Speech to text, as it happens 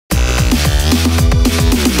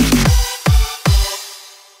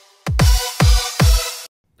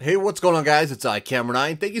Hey, what's going on, guys? It's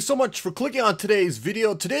iKmRni. Thank you so much for clicking on today's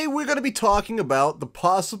video. Today we're going to be talking about the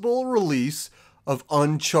possible release of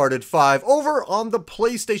Uncharted 5 over on the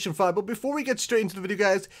PlayStation 5. But before we get straight into the video,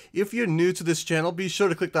 guys, if you're new to this channel, be sure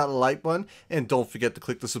to click that like button and don't forget to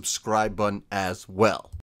click the subscribe button as well.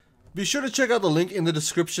 Be sure to check out the link in the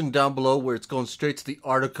description down below where it's going straight to the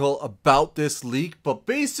article about this leak. But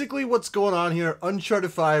basically what's going on here,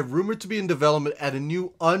 Uncharted 5 rumored to be in development at a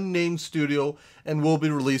new unnamed studio and will be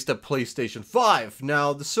released at PlayStation 5.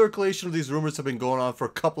 Now, the circulation of these rumors have been going on for a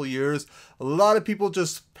couple of years. A lot of people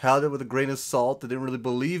just held it with a grain of salt. They didn't really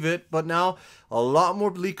believe it. But now a lot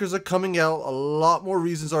more leakers are coming out. A lot more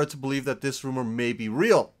reasons are to believe that this rumor may be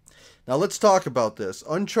real. Now let's talk about this.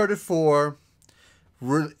 Uncharted 4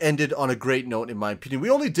 ended on a great note, in my opinion. We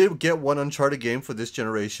only did get one Uncharted game for this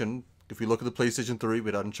generation. If we look at the PlayStation 3,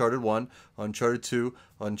 we had Uncharted 1, Uncharted 2,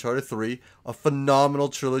 Uncharted 3, a phenomenal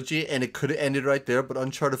trilogy, and it could have ended right there, but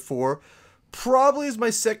Uncharted 4 probably is my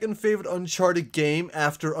second favorite Uncharted game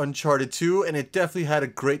after Uncharted 2, and it definitely had a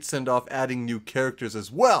great send-off, adding new characters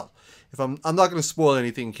as well. I'm not going to spoil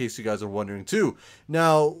anything in case you guys are wondering too.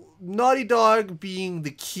 Now, Naughty Dog being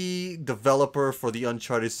the key developer for the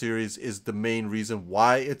Uncharted series is the main reason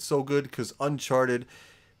why it's so good, because Uncharted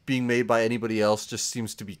being made by anybody else just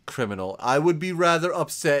seems to be criminal. I would be rather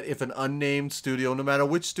upset if an unnamed studio, no matter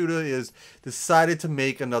which studio it is, decided to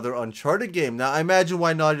make another Uncharted game. Now, I imagine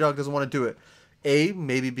why Naughty Dog doesn't want to do it.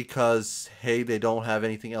 Maybe because, hey, they don't have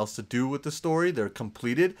anything else to do with the story. They're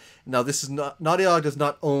completed. Now, this is not, Naughty Dog does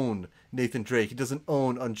not own Nathan Drake. He doesn't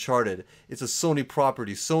own Uncharted. It's a Sony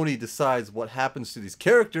property. Sony decides what happens to these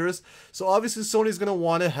characters. So obviously Sony's going to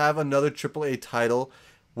want to have another AAA title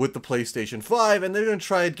with the PlayStation 5, and they're going to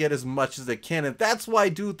try to get as much as they can. And that's why I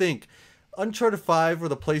do think Uncharted 5 or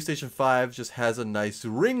the PlayStation 5 just has a nice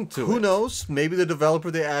ring to it. Who knows? Maybe the developer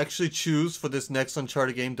they actually choose for this next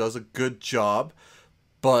Uncharted game does a good job.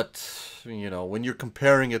 But, you know, when you're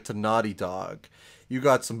comparing it to Naughty Dog, you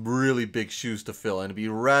got some really big shoes to fill, and it'd be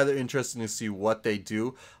rather interesting to see what they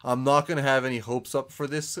do. I'm not going to have any hopes up for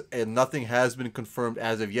this, and nothing has been confirmed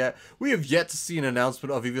as of yet. We have yet to see an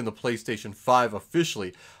announcement of even the PlayStation 5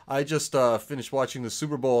 officially. I just finished watching the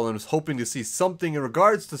Super Bowl and was hoping to see something in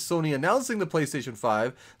regards to Sony announcing the PlayStation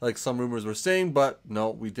 5, like some rumors were saying, but no,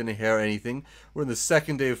 we didn't hear anything. We're in the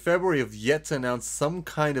second day of February, have yet to announce some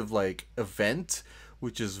kind of like event,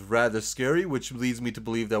 which is rather scary, which leads me to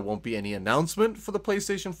believe there won't be any announcement for the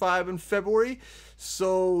PlayStation 5 in February.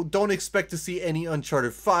 So don't expect to see any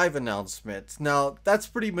Uncharted 5 announcement. Now, that's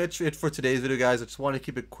pretty much it for today's video, guys. I just want to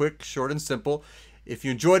keep it quick, short, and simple. If you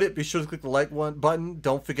enjoyed it, be sure to click the like button.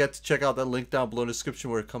 Don't forget to check out that link down below in the description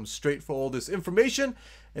where it comes straight for all this information.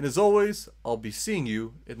 And as always, I'll be seeing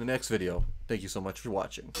you in the next video. Thank you so much for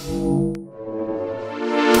watching.